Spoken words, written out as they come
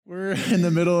We're in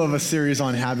the middle of a series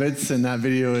on habits, and that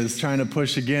video is trying to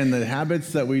push again the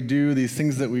habits that we do, these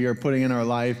things that we are putting in our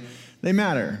life, they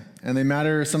matter. And they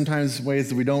matter sometimes ways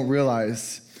that we don't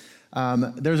realize.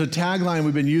 There's a tagline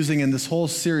we've been using in this whole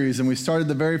series, and we started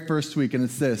the very first week, and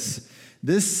it's this.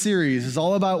 This series is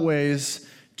all about ways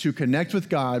to connect with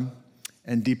God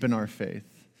and deepen our faith.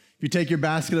 If you take your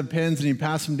basket of pens and you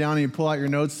pass them down and you pull out your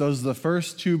notes, those are the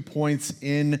first 2 points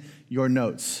in your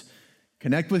notes.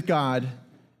 Connect with God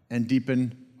and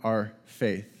deepen our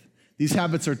faith. These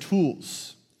habits are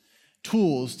tools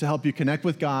to help you connect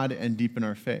with God and deepen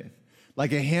our faith.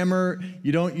 Like a hammer,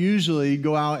 you don't usually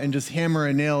go out and just hammer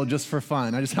a nail just for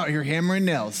fun. I'm just out here hammering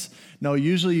nails. No,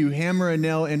 usually you hammer a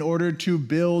nail in order to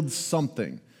build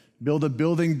something. Build a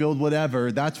building, build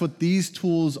whatever. That's what these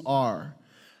tools are.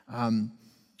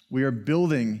 We are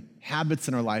building habits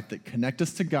in our life that connect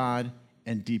us to God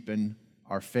and deepen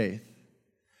our faith.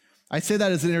 I say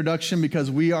that as an introduction because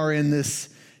we are in this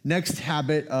next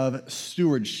habit of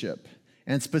stewardship,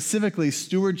 and specifically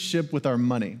stewardship with our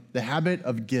money, the habit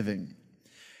of giving.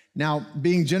 Now,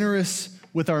 being generous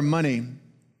with our money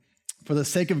for the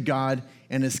sake of God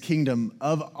and His kingdom,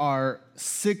 of our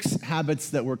 6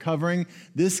 habits that we're covering,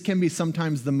 this can be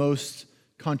sometimes the most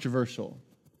controversial.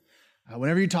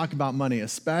 Whenever you talk about money,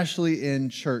 especially in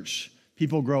church,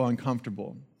 people grow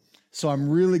uncomfortable. So I'm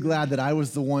really glad that I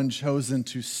was the one chosen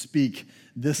to speak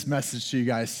this message to you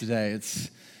guys today.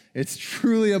 It's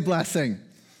truly a blessing.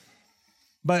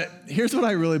 But here's what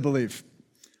I really believe.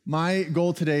 My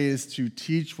goal today is to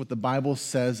teach what the Bible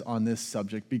says on this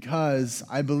subject because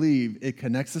I believe it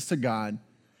connects us to God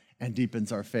and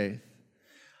deepens our faith.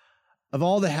 Of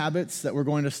all the habits that we're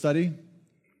going to study,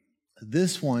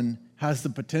 this one has the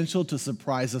potential to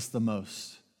surprise us the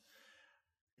most.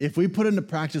 If we put into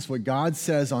practice what God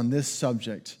says on this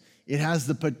subject, it has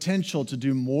the potential to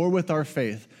do more with our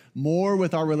faith, more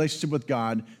with our relationship with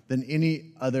God than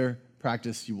any other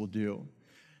practice you will do.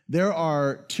 There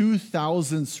are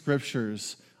 2,000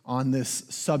 scriptures on this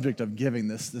subject of giving,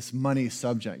 this money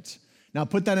subject. Now,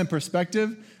 put that in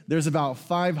perspective. There's about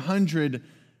 500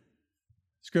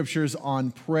 scriptures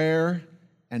on prayer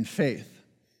and faith.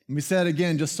 Let me say that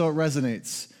again just so it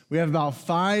resonates. We have about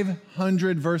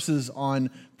 500 verses on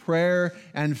prayer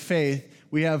and faith.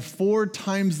 We have 4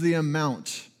 times the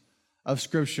amount of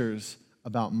scriptures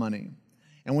about money.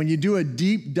 And when you do a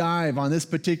deep dive on this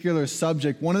particular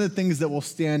subject, one of the things that will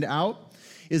stand out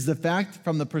is the fact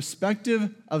from the perspective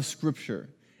of Scripture,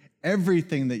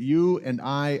 everything that you and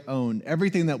I own,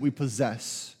 everything that we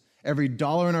possess, every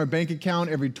dollar in our bank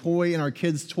account, every toy in our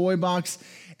kids' toy box,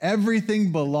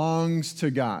 everything belongs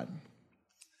to God.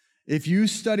 If you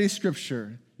study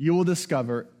Scripture, you will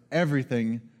discover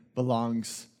everything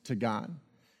belongs to God.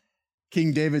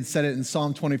 King David said it in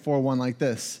Psalm 24:1 like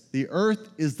this: "The earth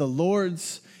is the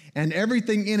Lord's, and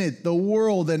everything in it, the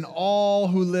world and all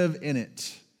who live in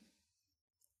it."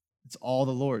 It's all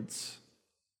the Lord's.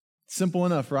 Simple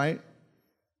enough, right?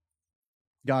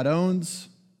 God owns,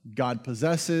 God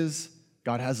possesses,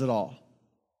 God has it all.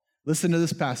 Listen to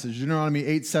this passage, Deuteronomy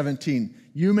 8:17.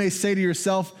 "You may say to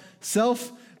yourself,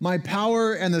 'Self, my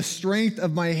power and the strength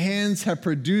of my hands have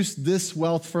produced this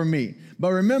wealth for me.'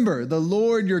 But remember the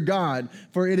Lord your God,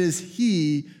 for it is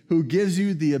He who gives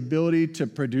you the ability to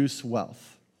produce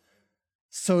wealth."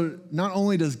 So not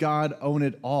only does God own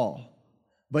it all,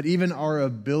 but even our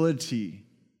ability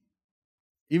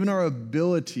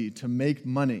to make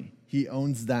money, He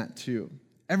owns that too.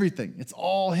 Everything, it's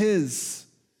all His.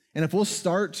 And if we'll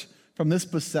start from this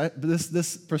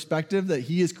perspective that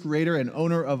He is creator and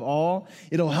owner of all,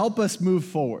 it'll help us move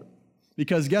forward.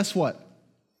 Because guess what?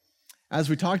 As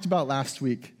we talked about last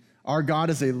week, our God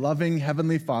is a loving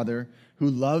Heavenly Father who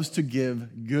loves to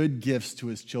give good gifts to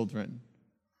His children.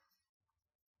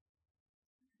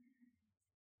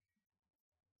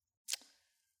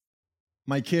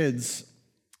 My kids,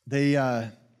 they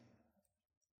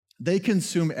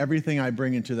consume everything I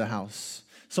bring into the house.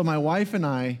 So my wife and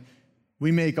I,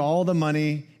 we make all the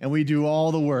money and we do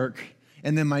all the work,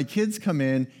 and then my kids come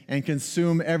in and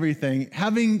consume everything,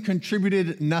 having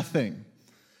contributed nothing.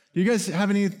 Do you guys have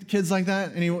any kids like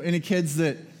that? Any kids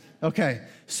that, okay.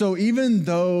 So even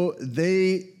though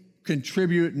they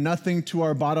contribute nothing to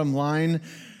our bottom line,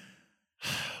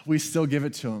 we still give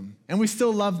it to them. And we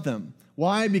still love them.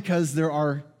 Why? Because they're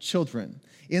our children.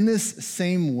 In this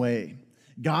same way,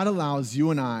 God allows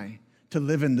you and I to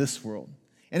live in this world.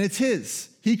 And it's His.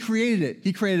 He created it.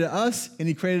 He created us, and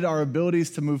He created our abilities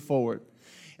to move forward.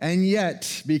 And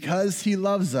yet, because He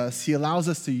loves us, He allows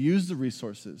us to use the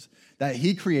resources that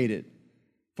He created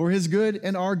for His good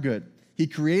and our good. He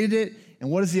created it,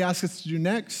 and what does He ask us to do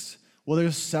next? Well,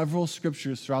 there's several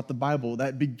scriptures throughout the Bible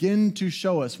that begin to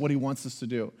show us what he wants us to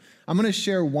do. I'm going to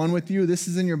share one with you. This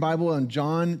is in your Bible in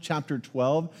John chapter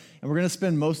 12, and we're going to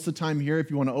spend most of the time here.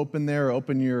 If you want to open there or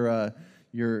open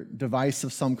your device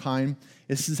of some kind.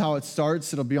 This is how it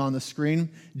starts. It'll be on the screen.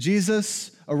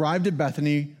 Jesus arrived at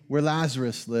Bethany where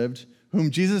Lazarus lived,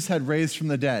 whom Jesus had raised from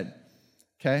the dead.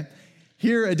 Okay?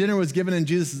 Here, a dinner was given in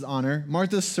Jesus' honor.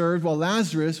 Martha served while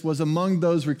Lazarus was among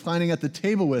those reclining at the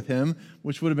table with him,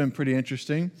 which would have been pretty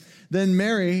interesting. Then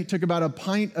Mary took about a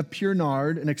pint of pure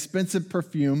nard, an expensive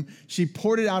perfume. She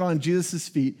poured it out on Jesus'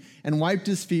 feet and wiped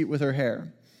his feet with her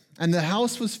hair. And the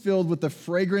house was filled with the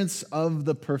fragrance of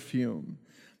the perfume.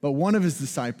 But one of his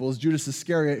disciples, Judas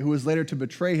Iscariot, who was later to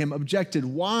betray him, objected,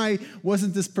 "Why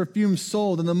wasn't this perfume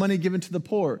sold and the money given to the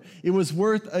poor? It was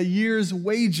worth a year's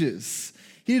wages."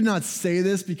 He did not say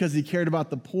this because he cared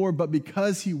about the poor, but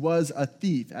because he was a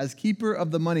thief. As keeper of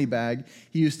the money bag,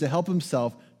 he used to help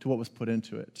himself to what was put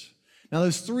into it. Now,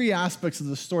 there's three aspects of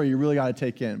the story you really got to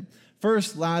take in.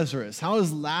 First, Lazarus. How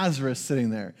is Lazarus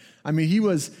sitting there? I mean, he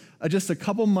was just a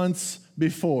couple months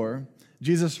before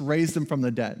Jesus raised him from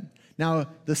the dead. Now,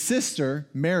 the sister,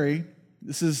 Mary,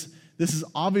 this is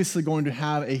obviously going to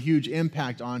have a huge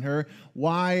impact on her.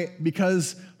 Why?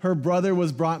 Because her brother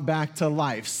was brought back to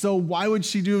life. So why would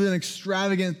she do an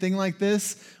extravagant thing like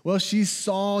this? Well, she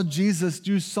saw Jesus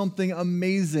do something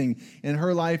amazing in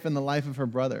her life and the life of her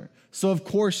brother. So of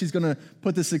course, she's going to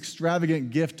put this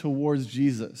extravagant gift towards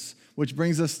Jesus, which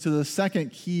brings us to the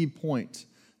second key point,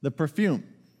 the perfume.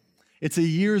 It's a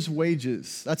year's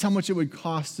wages. That's how much it would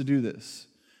cost to do this.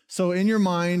 So in your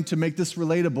mind, to make this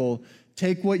relatable,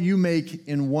 take what you make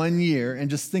in 1 year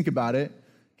and just think about it.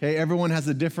 Okay, everyone has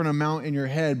a different amount in your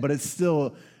head, but it's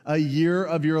still a year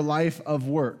of your life of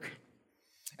work.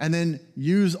 And then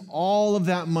use all of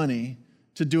that money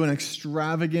to do an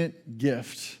extravagant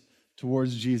gift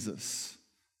towards Jesus.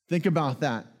 Think about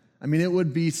that. I mean, it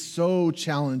would be so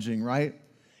challenging, right?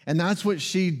 And that's what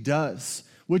she does,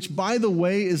 which, by the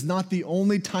way, is not the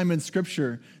only time in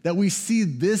Scripture that we see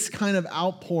this kind of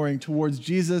outpouring towards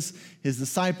Jesus, his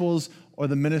disciples, or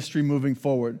the ministry moving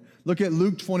forward. Look at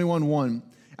Luke 21:1.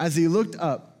 As he looked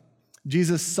up,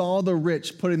 Jesus saw the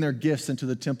rich putting their gifts into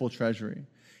the temple treasury.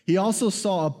 He also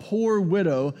saw a poor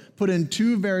widow put in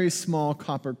 2 very small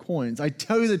copper coins. "I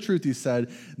tell you the truth," he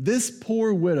said, "this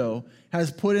poor widow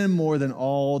has put in more than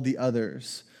all the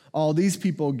others. All these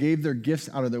people gave their gifts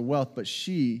out of their wealth, but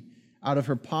she, out of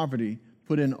her poverty,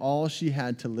 put in all she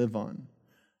had to live on."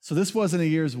 So this wasn't a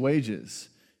year's wages.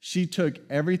 She took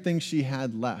everything she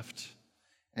had left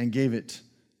and gave it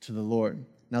to the Lord.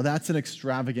 Now that's an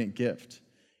extravagant gift.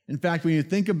 In fact, when you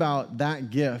think about that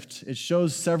gift, it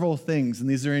shows several things, and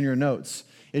these are in your notes.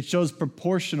 It shows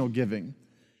proportional giving.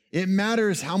 It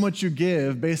matters how much you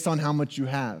give based on how much you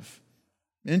have.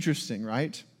 Interesting,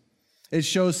 right? It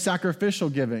shows sacrificial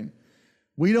giving.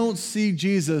 We don't see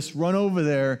Jesus run over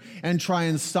there and try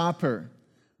and stop her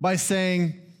by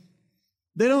saying,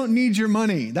 "They don't need your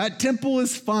money. That temple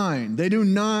is fine. They do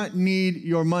not need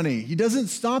your money." He doesn't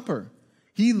stop her.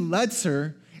 He lets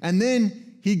her, and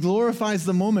then he glorifies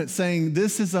the moment, saying,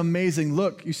 "This is amazing.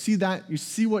 Look, you see that? You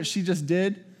see what she just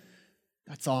did?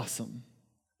 That's awesome.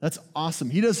 That's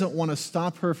awesome." He doesn't want to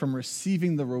stop her from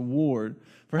receiving the reward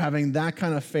for having that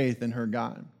kind of faith in her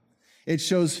God. It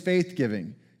shows faith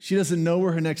giving. She doesn't know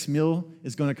where her next meal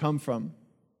is going to come from,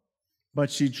 but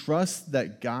she trusts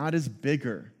that God is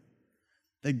bigger,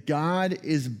 that God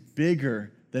is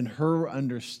bigger than her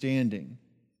understanding,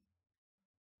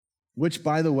 which,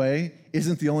 by the way,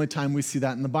 isn't the only time we see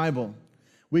that in the Bible.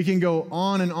 We can go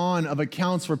on and on of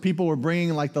accounts where people were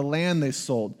bringing like the land they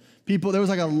sold. There was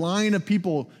like a line of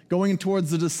people going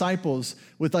towards the disciples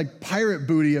with like pirate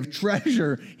booty of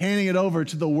treasure, handing it over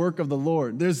to the work of the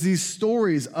Lord. There's these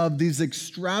stories of these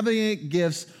extravagant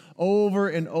gifts over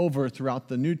and over throughout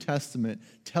the New Testament,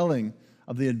 telling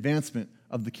of the advancement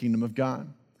of the kingdom of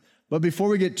God. But before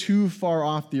we get too far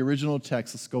off the original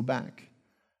text, let's go back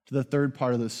to the third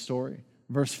part of this story.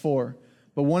 Verse 4,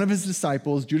 "But one of his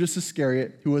disciples, Judas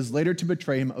Iscariot, who was later to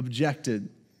betray him, objected.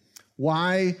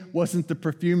 'Why wasn't the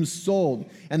perfume sold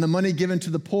and the money given to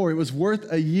the poor? It was worth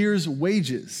a year's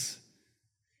wages.'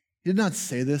 He did not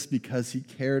say this because he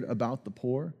cared about the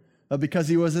poor, but because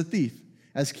he was a thief.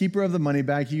 As keeper of the money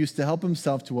bag, he used to help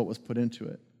himself to what was put into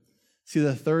it." See,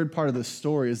 the third part of this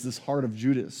story is this heart of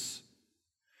Judas.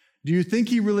 Do you think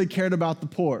he really cared about the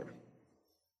poor?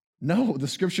 No, the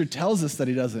scripture tells us that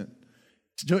he doesn't.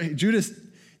 Judas,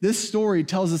 this story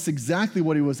tells us exactly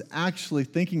what he was actually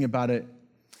thinking about it.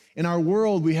 In our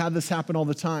world, we have this happen all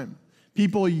the time.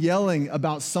 People yelling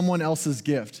about someone else's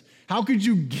gift. How could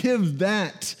you give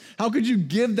that? How could you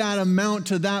give that amount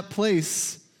to that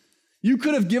place? You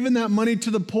could have given that money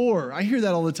to the poor. I hear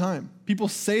that all the time. People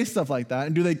say stuff like that,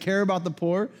 and do they care about the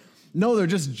poor? No, they're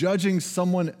just judging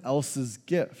someone else's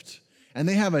gift. And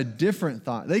they have a different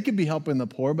thought. They could be helping the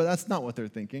poor, but that's not what they're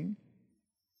thinking.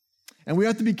 And we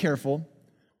have to be careful.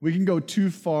 We can go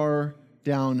too far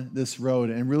down this road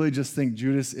and really just think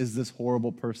Judas is this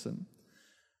horrible person.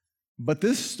 But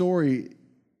this story,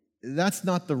 that's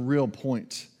not the real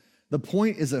point. The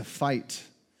point is a fight.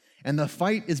 And the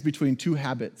fight is between two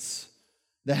habits.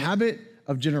 The habit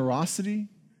of generosity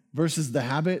versus the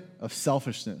habit of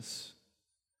selfishness.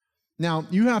 Now,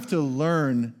 you have to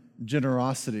learn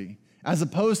generosity as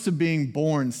opposed to being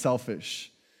born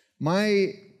selfish.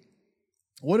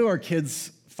 What do our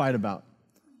kids fight about?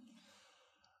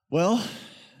 Well,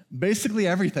 basically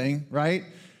everything, right?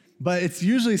 But it's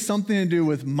usually something to do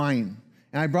with mine.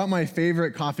 And I brought my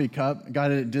favorite coffee cup,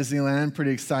 got it at Disneyland,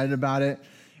 pretty excited about it.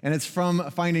 And it's from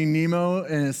Finding Nemo,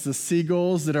 and it's the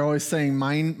seagulls that are always saying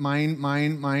mine, mine,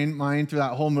 mine, mine, mine through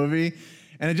that whole movie.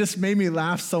 And it just made me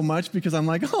laugh so much because I'm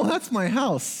like, oh, that's my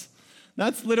house.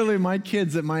 That's literally my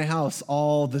kids at my house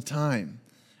all the time.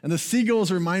 And the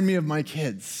seagulls remind me of my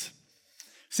kids.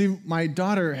 See, my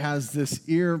daughter has this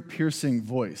ear-piercing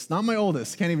voice. Not my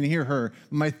oldest, can't even hear her.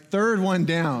 My third one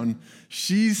down,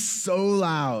 she's so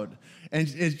loud. And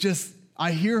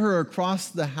I hear her across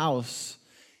the house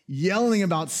yelling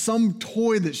about some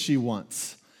toy that she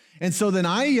wants. And so then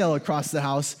I yell across the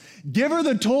house, give her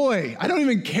the toy. I don't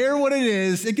even care what it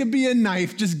is. It could be a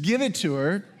knife, just give it to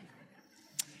her.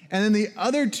 And then the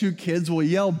other two kids will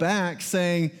yell back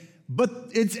saying, but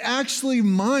it's actually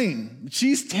mine.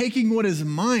 She's taking what is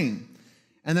mine.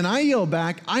 And then I yell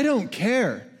back, I don't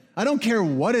care. I don't care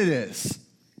what it is.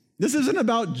 This isn't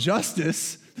about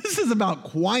justice. This is about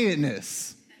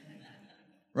quietness,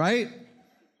 right?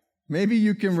 Maybe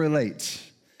you can relate.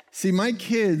 See, my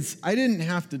kids, I didn't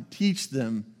have to teach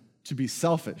them to be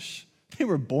selfish. They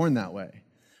were born that way.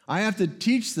 I have to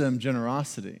teach them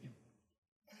generosity.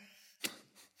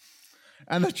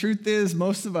 And the truth is,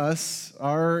 most of us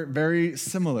are very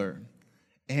similar.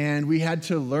 And we had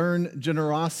to learn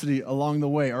generosity along the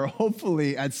way, or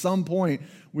hopefully at some point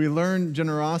we learn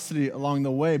generosity along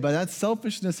the way. But that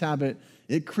selfishness habit,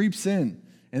 it creeps in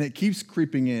and it keeps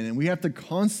creeping in. And we have to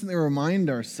constantly remind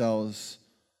ourselves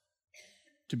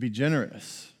to be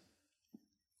generous.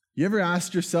 You ever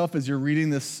asked yourself as you're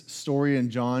reading this story in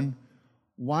John,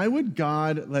 why would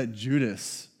God let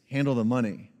Judas handle the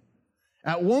money?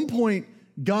 At one point,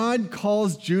 God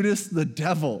calls Judas the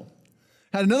devil.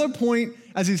 At another point,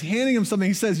 as he's handing him something,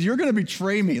 he says, you're going to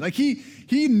betray me. Like he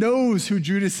knows who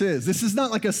Judas is. This is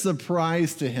not like a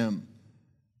surprise to him.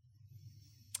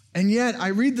 And yet, I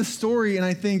read the story and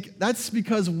I think that's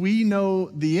because we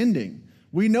know the ending.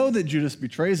 We know that Judas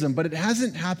betrays him, but it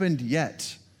hasn't happened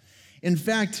yet. In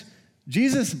fact,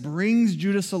 Jesus brings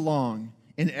Judas along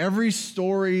in every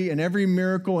story and every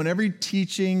miracle and every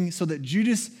teaching so that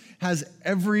Judas has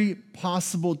every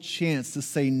possible chance to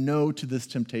say no to this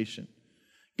temptation.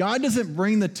 God doesn't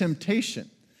bring the temptation.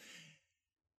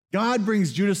 God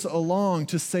brings Judas along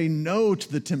to say no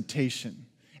to the temptation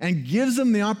and gives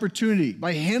him the opportunity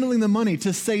by handling the money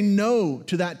to say no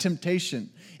to that temptation.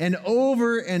 And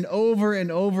over and over and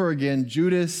over again,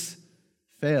 Judas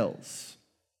fails.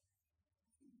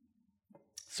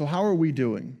 So how are we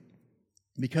doing?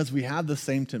 Because we have the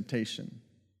same temptation.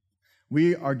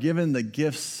 We are given the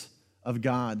gifts of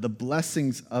God, the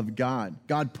blessings of God.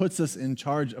 God puts us in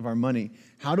charge of our money.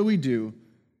 How do we do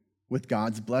with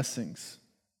God's blessings?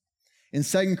 In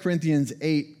 2 Corinthians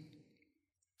 8,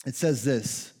 it says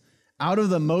this, out of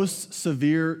the most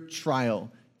severe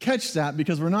trial. Catch that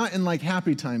because we're not in like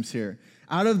happy times here.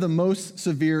 Out of the most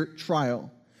severe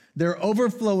trial, their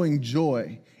overflowing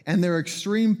joy and their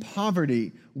extreme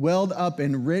poverty welled up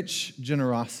in rich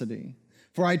generosity.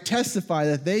 For I testify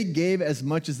that they gave as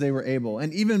much as they were able,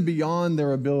 and even beyond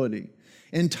their ability,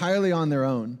 entirely on their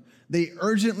own. They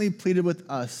urgently pleaded with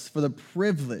us for the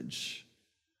privilege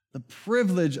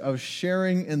of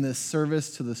sharing in this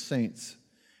service to the saints.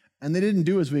 And they didn't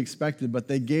do as we expected, but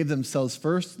they gave themselves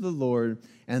first to the Lord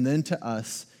and then to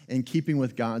us in keeping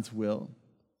with God's will.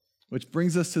 Which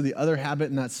brings us to the other habit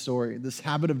in that story, this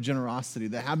habit of generosity,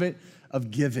 the habit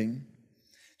of giving.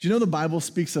 Do you know the Bible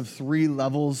speaks of 3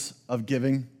 levels of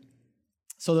giving?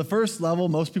 So the first level,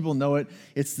 most people know it,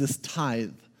 it's this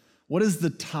tithe. What is the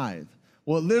tithe?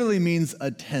 Well, it literally means a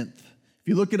tenth. If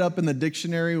you look it up in the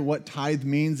dictionary, what tithe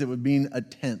means, it would mean a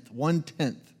tenth,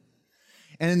 1/10.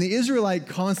 And in the Israelite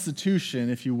constitution,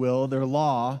 if you will, their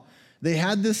law, they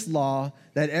had this law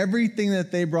that everything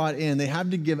that they brought in, they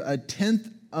had to give a tenth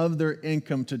of their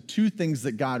income to two things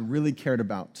that God really cared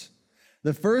about.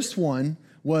 The first one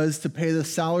was to pay the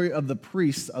salary of the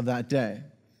priests of that day.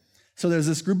 So there's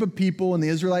this group of people in the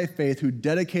Israelite faith who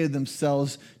dedicated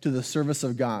themselves to the service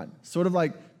of God, sort of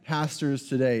like pastors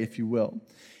today, if you will.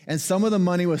 And some of the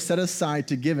money was set aside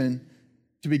to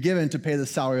be given to pay the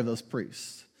salary of those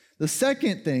priests. The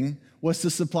second thing was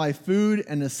to supply food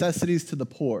and necessities to the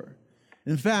poor.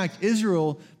 In fact,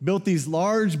 Israel built these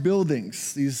large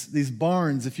buildings, these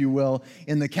barns, if you will,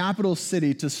 in the capital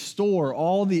city to store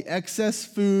all the excess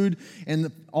food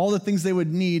and all the things they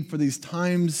would need for these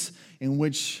times in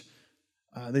which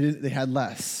they had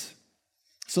less.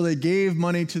 So they gave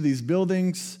money to these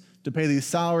buildings to pay these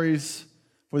salaries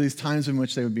for these times in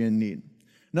which they would be in need.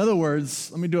 In other words,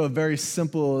 let me do a very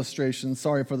simple illustration.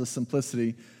 Sorry for the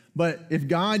simplicity. But if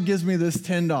God gives me this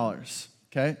 $10,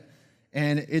 okay,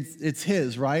 and it's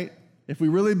his, right? If we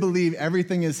really believe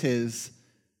everything is his,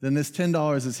 then this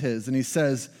 $10 is his. And he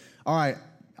says, all right,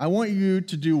 I want you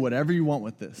to do whatever you want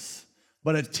with this.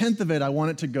 But a tenth of it, I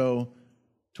want it to go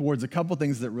towards a couple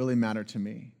things that really matter to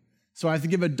me. So I have to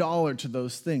give $1 to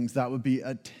those things. That would be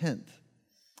a tenth.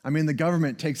 I mean, the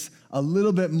government takes a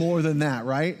little bit more than that,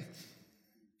 right?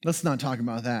 Let's not talk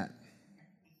about that.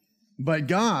 But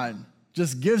God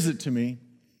just gives it to me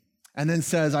and then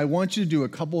says, I want you to do a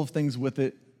couple of things with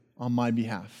it on my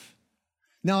behalf.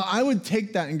 Now, I would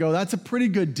take that and go, that's a pretty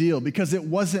good deal because it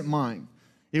wasn't mine.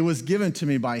 It was given to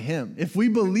me by him. If we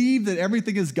believe that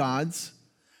everything is God's,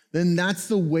 then that's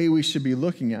the way we should be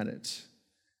looking at it.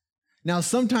 Now,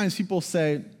 sometimes people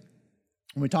say,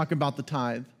 when we talk about the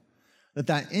tithe,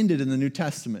 that ended in the New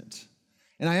Testament.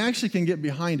 And I actually can get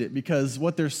behind it because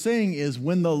what they're saying is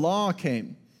when the law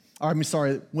came,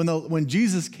 when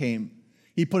Jesus came,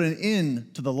 he put an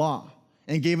end to the law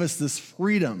and gave us this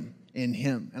freedom in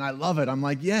him. And I love it. I'm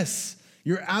like, yes,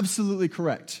 you're absolutely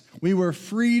correct. We were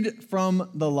freed from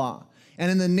the law.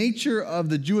 And in the nature of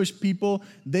the Jewish people,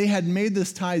 they had made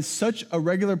this tithe such a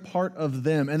regular part of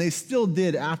them, and they still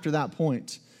did after that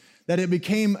point, that it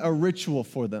became a ritual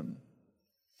for them.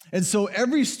 And so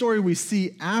every story we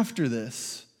see after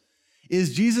this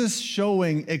is Jesus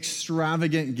showing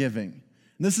extravagant giving.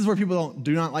 And this is where people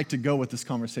do not like to go with this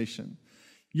conversation.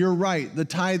 You're right, the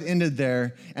tithe ended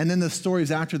there, and then the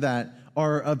stories after that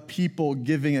are of people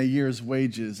giving a year's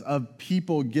wages, of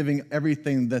people giving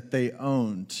everything that they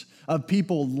owned, of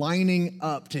people lining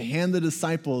up to hand the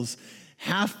disciples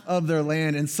half of their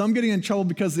land, and some getting in trouble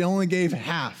because they only gave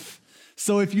half.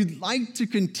 So if you'd like to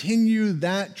continue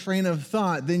that train of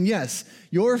thought, then yes,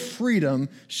 your freedom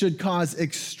should cause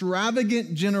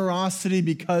extravagant generosity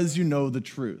because you know the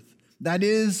truth. That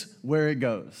is where it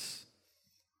goes.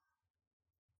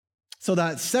 So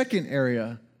that second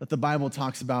area that the Bible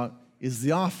talks about is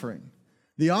the offering.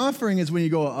 The offering is when you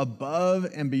go above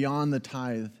and beyond the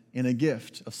tithe in a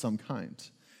gift of some kind.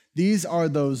 These are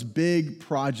those big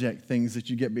project things that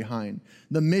you get behind,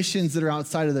 the missions that are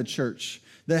outside of the church,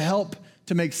 the help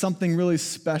to make something really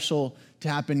special to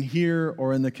happen here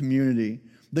or in the community,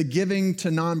 the giving to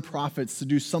nonprofits to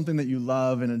do something that you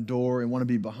love and adore and want to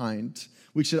be behind.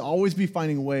 We should always be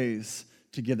finding ways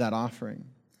to give that offering.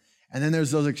 And then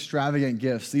there's those extravagant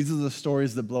gifts. These are the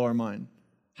stories that blow our mind.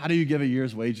 How do you give a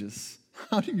year's wages?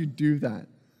 How do you do that?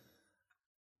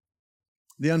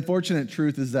 The unfortunate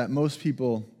truth is that most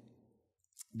people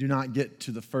do not get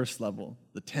to the first level,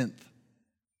 the 10th.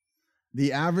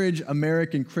 The average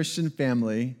American Christian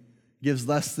family gives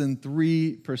less than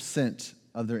 3%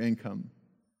 of their income.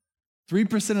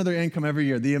 3% of their income every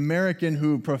year. The American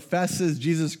who professes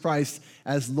Jesus Christ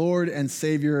as Lord and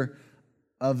Savior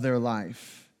of their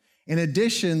life. In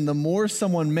addition, the more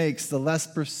someone makes, the less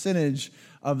percentage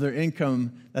of their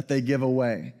income that they give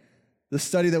away. The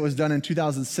study that was done in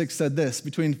 2006 said this: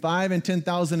 between $5,000 and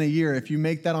 $10,000 a year, if you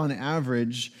make that on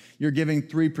average, you're giving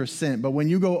 3%. But when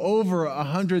you go over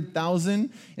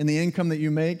 $100,000 in the income that you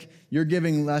make, you're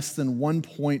giving less than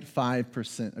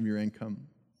 1.5% of your income.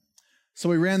 So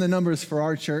we ran the numbers for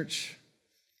our church,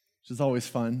 which is always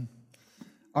fun.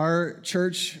 Our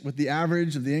church, with the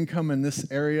average of the income in this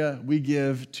area, we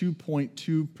give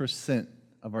 2.2%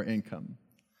 of our income.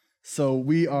 So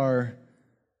we are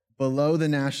below the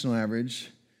national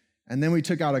average. And then we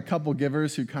took out a couple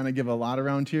givers who kind of give a lot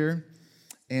around here,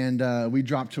 and we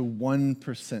dropped to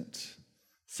 1%.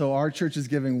 So our church is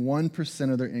giving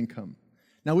 1% of their income.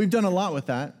 Now, we've done a lot with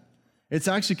that. It's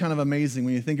actually kind of amazing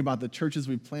when you think about the churches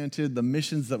we've planted, the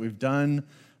missions that we've done,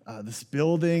 this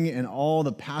building, and all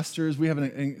the pastors. We have an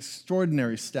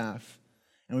extraordinary staff,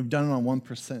 and we've done it on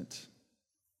 1%.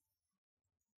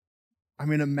 I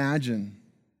mean, imagine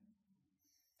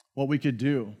what we could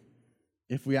do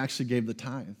if we actually gave the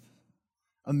tithe.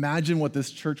 Imagine what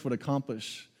this church would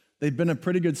accomplish. They've been a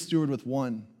pretty good steward with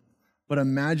 1, but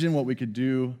imagine what we could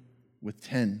do with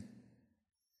 10.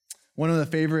 One of the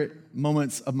favorite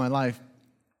moments of my life,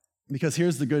 because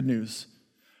here's the good news.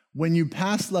 When you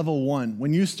pass level 1,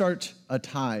 when you start a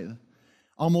tithe,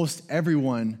 almost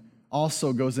everyone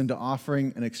also goes into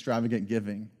offering and extravagant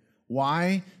giving.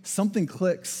 Why? Something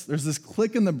clicks. There's this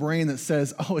click in the brain that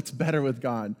says, oh, it's better with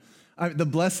God. The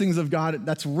blessings of God,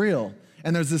 that's real.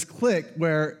 And there's this click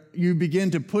where you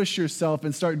begin to push yourself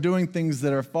and start doing things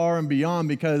that are far and beyond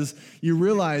because you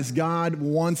realize God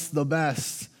wants the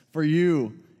best for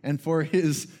you and for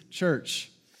his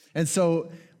church. And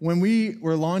so when we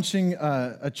were launching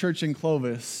a church in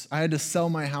Clovis, I had to sell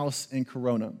my house in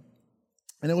Corona.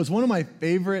 And it was one of my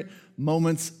favorite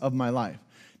moments of my life.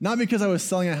 Not because I was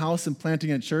selling a house and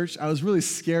planting a church. I was really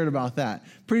scared about that.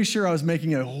 Pretty sure I was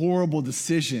making a horrible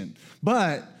decision.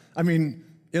 But,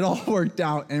 it all worked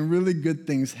out and really good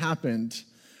things happened.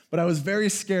 But I was very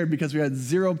scared because we had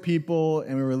 0 people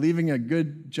and we were leaving a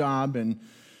good job. And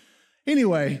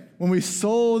anyway, when we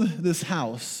sold this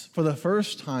house for the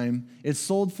first time, it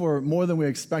sold for more than we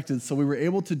expected. So we were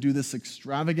able to do this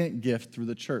extravagant gift through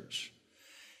the church.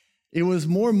 It was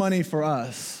more money for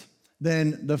us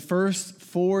than the first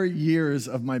 4 years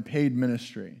of my paid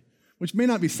ministry, which may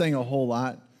not be saying a whole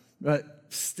lot, but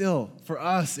still, for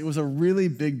us, it was a really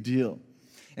big deal.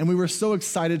 And we were so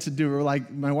excited to do it. We were like,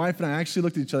 my wife and I actually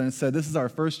looked at each other and said, this is our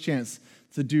first chance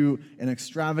to do an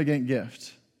extravagant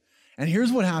gift. And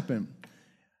here's what happened.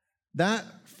 That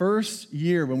first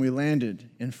year when we landed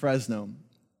in Fresno,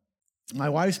 my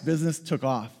wife's business took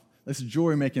off, this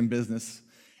jewelry making business.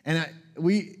 And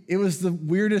it was the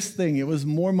weirdest thing. It was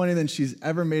more money than she's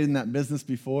ever made in that business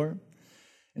before.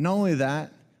 And not only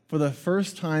that, for the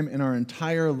first time in our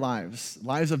entire lives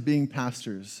of being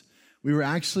pastors, we were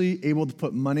actually able to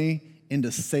put money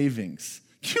into savings.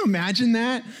 Can you imagine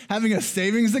that? Having a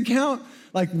savings account?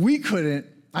 Like we couldn't.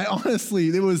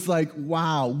 It was like,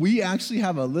 wow, we actually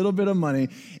have a little bit of money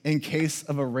in case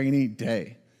of a rainy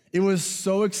day. It was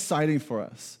so exciting for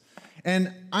us.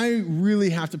 And I really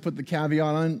have to put the caveat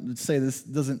on to say this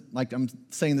doesn't, like I'm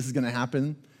saying this is going to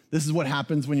happen. This is what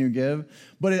happens when you give.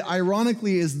 But it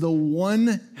ironically is the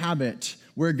one habit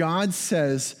where God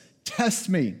says, test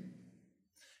me.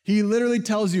 He literally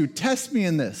tells you, test me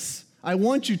in this. I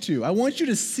want you to. I want you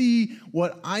to see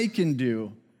what I can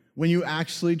do when you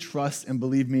actually trust and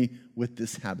believe me with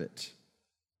this habit.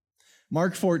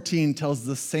 Mark 14 tells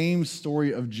the same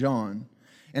story of John.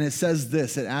 And it says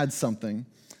this, it adds something.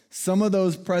 Some of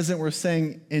those present were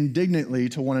saying indignantly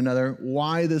to one another,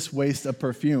 why this waste of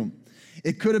perfume?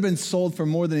 It could have been sold for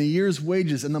more than a year's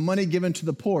wages and the money given to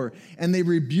the poor. And they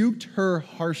rebuked her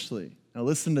harshly. Now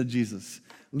listen to Jesus.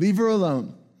 Leave her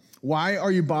alone. Why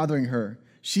are you bothering her?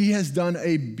 She has done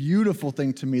a beautiful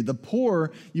thing to me. The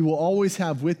poor you will always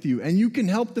have with you, and you can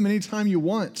help them anytime you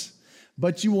want,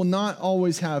 but you will not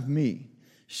always have me.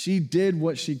 She did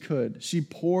what she could. She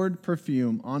poured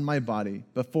perfume on my body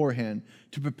beforehand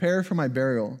to prepare for my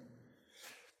burial.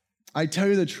 I tell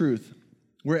you the truth,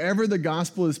 wherever the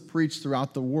gospel is preached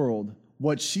throughout the world,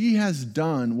 what she has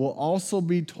done will also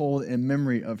be told in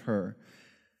memory of her.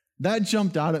 That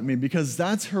jumped out at me because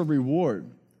that's her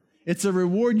reward. It's a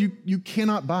reward you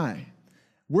cannot buy.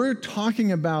 We're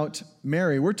talking about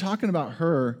Mary. We're talking about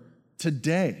her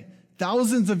today,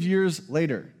 thousands of years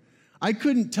later. I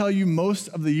couldn't tell you most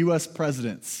of the U.S.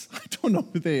 presidents. I don't know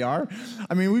who they are.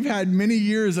 We've had many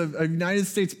years of United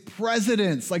States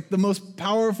presidents, like the most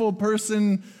powerful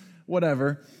person,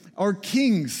 whatever, or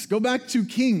kings. Go back to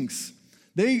kings.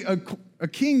 A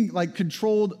king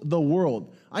controlled the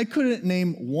world. I couldn't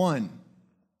name one,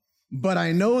 but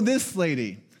I know this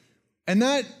lady. And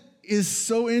that is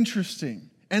so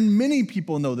interesting. And many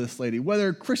people know this lady,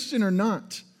 whether Christian or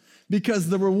not, because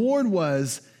the reward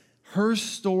was her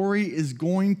story is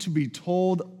going to be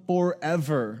told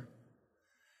forever.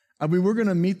 We're going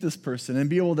to meet this person and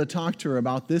be able to talk to her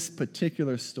about this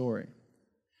particular story.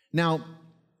 Now,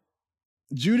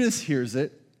 Judas hears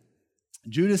it.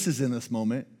 Judas is in this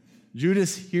moment.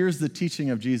 Judas hears the teaching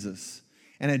of Jesus,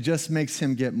 and it just makes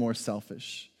him get more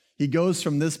selfish. He goes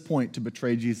from this point to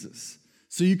betray Jesus.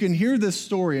 So you can hear this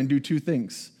story and do two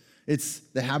things. It's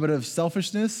the habit of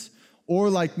selfishness, or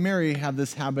like Mary, have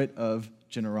this habit of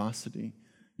generosity.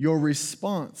 Your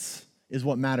response is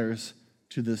what matters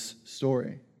to this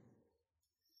story.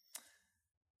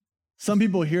 Some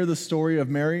people hear the story of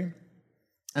Mary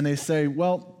and they say,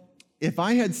 well, if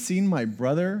I had seen my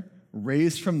brother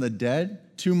raised from the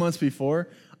dead 2 months before,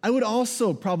 I would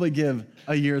also probably give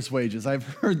a year's wages. I've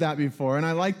heard that before, and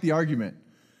I like the argument.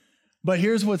 But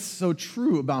here's what's so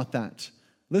true about that.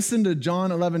 Listen to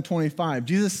John 11:25.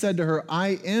 Jesus said to her,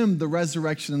 I am the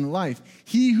resurrection and the life.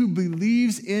 He who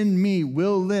believes in me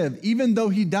will live, even though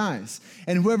he dies.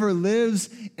 And whoever lives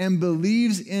and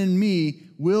believes in me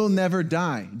will never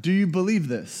die. Do you believe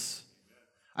this?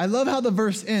 I love how the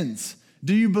verse ends.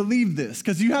 Do you believe this?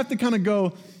 Because you have to kind of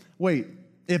go, wait,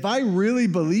 if I really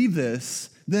believe this,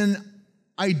 then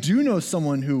I do know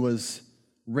someone who was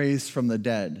raised from the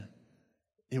dead.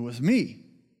 It was me.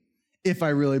 If I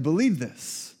really believe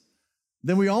this,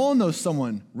 then we all know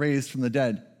someone raised from the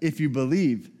dead. If you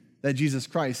believe that Jesus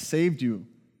Christ saved you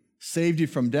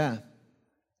from death,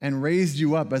 and raised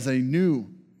you up as a new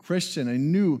Christian, a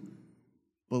new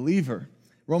believer.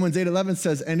 Romans 8:11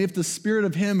 says, and if the spirit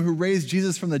of him who raised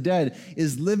Jesus from the dead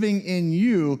is living in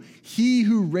you, he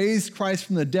who raised Christ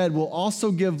from the dead will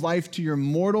also give life to your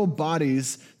mortal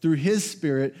bodies through his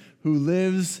spirit who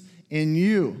lives in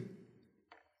you.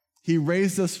 He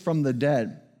raised us from the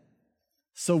dead.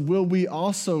 So will we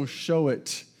also show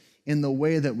it in the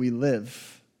way that we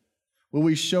live? Will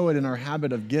we show it in our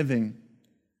habit of giving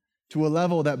to a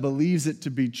level that believes it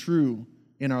to be true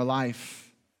in our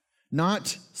life?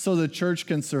 Not so the church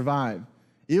can survive.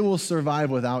 It will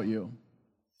survive without you.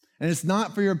 And it's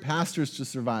not for your pastors to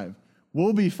survive.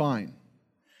 We'll be fine.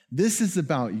 This is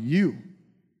about you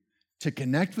to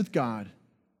connect with God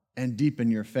and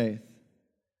deepen your faith.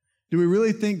 Do we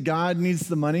really think God needs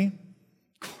the money?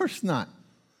 Of course not.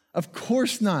 Of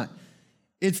course not.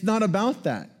 It's not about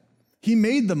that. He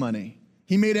made the money.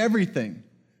 He made everything.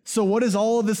 So what is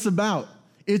all of this about?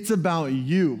 It's about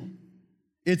you.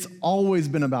 It's always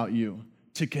been about you,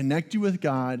 to connect you with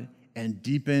God and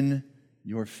deepen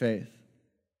your faith.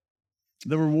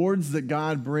 The rewards that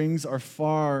God brings are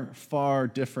far, far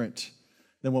different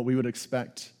than what we would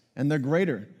expect, and they're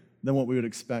greater than what we would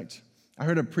expect. I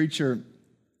heard a preacher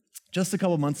just a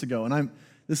couple months ago, and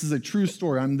this is a true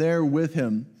story. I'm there with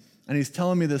him, and he's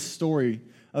telling me this story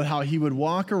of how he would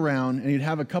walk around and he'd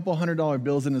have a couple $100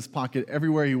 bills in his pocket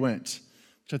everywhere he went,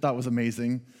 which I thought was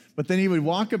amazing. But then he would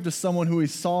walk up to someone who he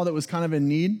saw that was kind of in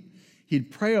need.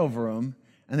 He'd pray over them,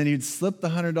 and then he'd slip the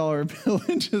 $100 bill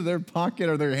into their pocket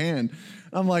or their hand.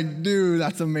 I'm like, dude,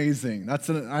 that's amazing.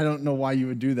 I don't know why you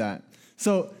would do that.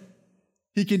 So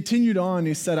he continued on.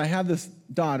 He said, I have this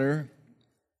daughter,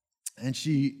 and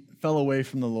she fell away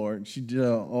from the Lord. She did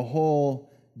a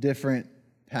whole different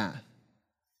path.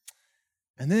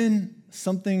 And then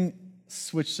something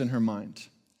switched in her mind,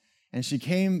 and she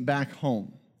came back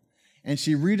home, and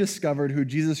she rediscovered who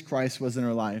Jesus Christ was in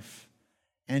her life,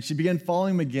 and she began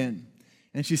following him again.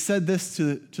 And she said this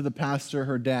to the pastor,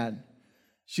 her dad.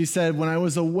 She said, when I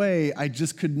was away, I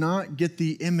just could not get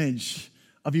the image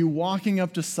of you walking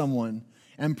up to someone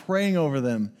and praying over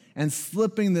them and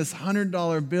slipping this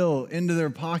 $100 bill into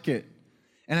their pocket.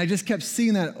 And I just kept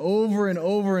seeing that over and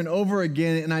over and over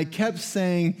again, and I kept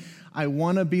saying, I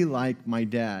want to be like my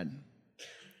dad.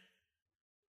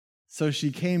 So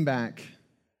she came back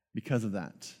because of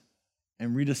that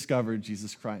and rediscovered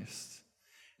Jesus Christ.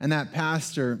 And that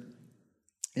pastor,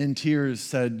 in tears,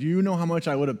 said, do you know how much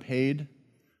I would have paid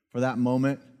for that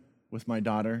moment with my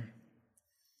daughter?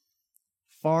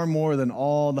 Far more than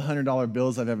all the $100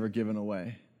 bills I've ever given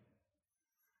away.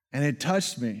 And it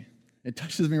touched me. It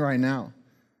touches me right now.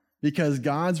 Because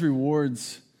God's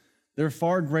rewards, they're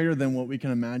far greater than what we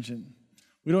can imagine.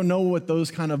 We don't know what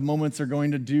those kind of moments are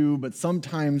going to do, but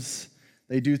sometimes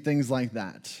they do things like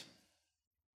that.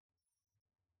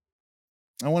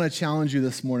 I want to challenge you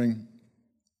this morning.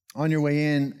 On your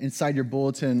way in, inside your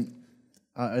bulletin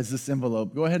is this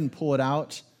envelope. Go ahead and pull it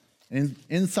out. And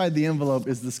inside the envelope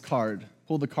is this card.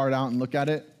 Pull the card out and look at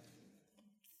it.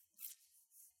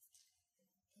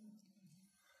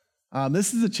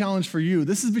 This is a challenge for you.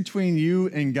 This is between you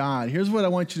and God. Here's what I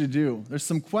want you to do. There's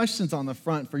some questions on the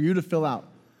front for you to fill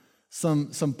out,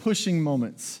 some pushing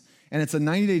moments. And it's a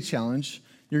 90-day challenge.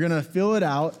 You're going to fill it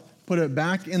out, put it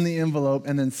back in the envelope,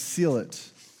 and then seal it.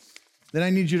 Then I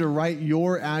need you to write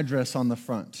your address on the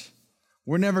front.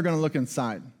 We're never going to look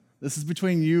inside. This is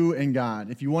between you and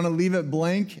God. If you want to leave it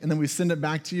blank and then we send it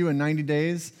back to you in 90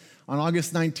 days, on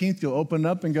August 19th, you'll open it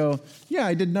up and go, yeah,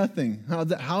 I did nothing.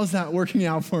 How's that working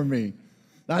out for me?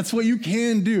 That's what you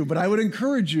can do, but I would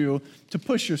encourage you to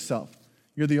push yourself.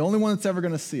 You're the only one that's ever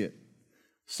going to see it.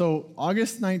 So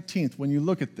August 19th, when you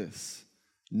look at this,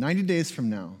 90 days from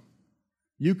now,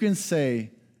 you can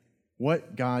say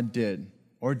what God did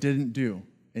or didn't do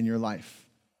in your life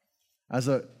as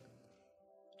a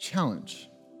challenge.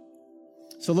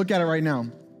 So look at it right now.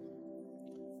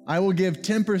 I will give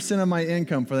 10% of my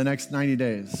income for the next 90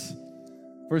 days.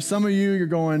 For some of you, you're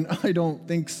going, I don't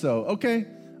think so. Okay,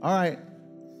 all right,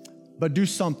 but do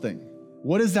something.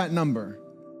 What is that number?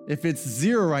 If it's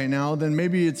 0 right now, then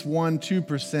maybe it's 1%,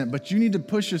 2%, but you need to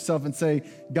push yourself and say,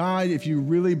 God, if you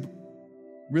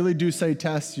really do say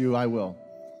test you, I will,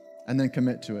 and then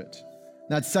commit to it.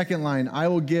 That second line, I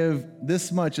will give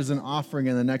this much as an offering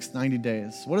in the next 90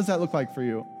 days. What does that look like for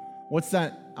you? What's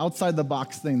that outside the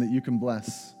box thing that you can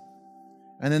bless?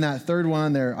 And then that third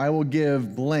one there, I will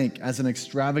give blank as an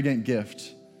extravagant gift.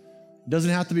 It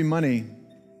doesn't have to be money.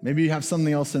 Maybe you have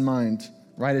something else in mind.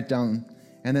 Write it down.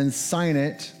 And then sign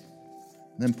it.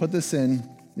 And then put this in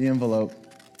the envelope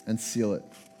and seal it.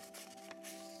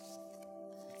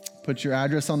 Put your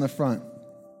address on the front.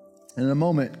 And in a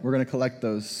moment, we're going to collect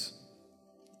those.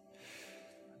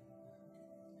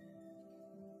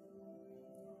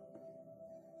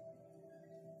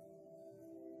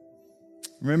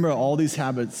 Remember, all these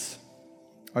habits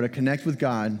are to connect with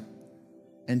God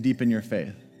and deepen your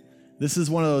faith. This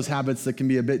is one of those habits that can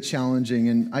be a bit challenging,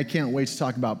 and I can't wait to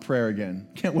talk about prayer again.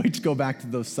 Can't wait to go back to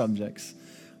those subjects.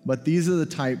 But these are the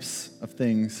types of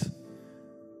things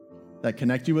that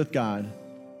connect you with God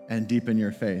and deepen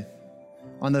your faith.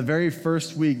 On the very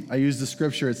first week, I used the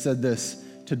scripture. It said this,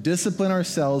 to discipline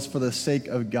ourselves for the sake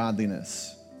of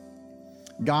godliness.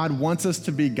 God wants us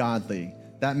to be godly.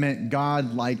 That meant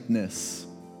God-likeness.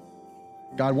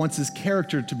 God wants his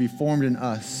character to be formed in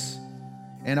us.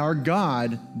 And our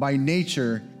God, by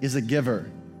nature, is a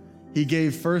giver. He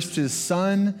gave first his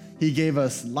son. He gave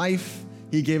us life.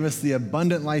 He gave us the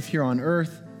abundant life here on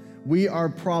earth. We are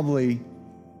probably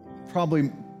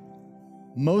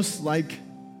most like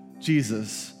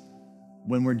Jesus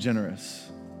when we're generous.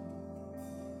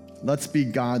 Let's be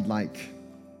God-like.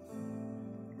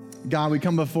 God, we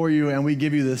come before you and we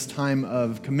give you this time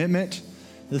of commitment,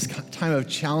 this time of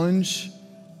challenge.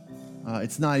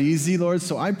 It's not easy, Lord,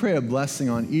 so I pray a blessing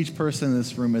on each person in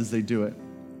this room as they do it.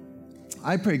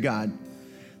 I pray, God,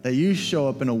 that you show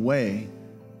up in a way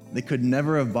they could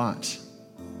never have bought,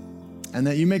 and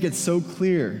that you make it so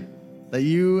clear that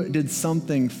you did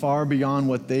something far beyond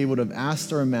what they would have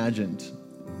asked or imagined.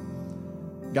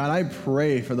 God, I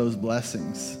pray for those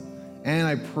blessings, and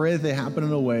I pray that they happen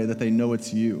in a way that they know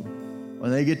it's you. When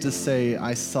they get to say,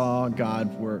 I saw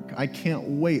God work. I can't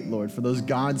wait, Lord, for those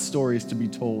God stories to be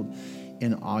told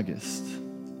in August.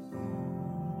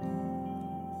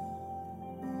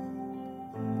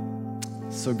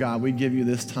 So God, we give you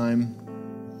this time.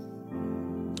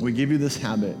 We give you this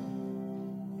habit.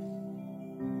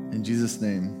 In Jesus'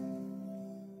 name,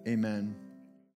 amen.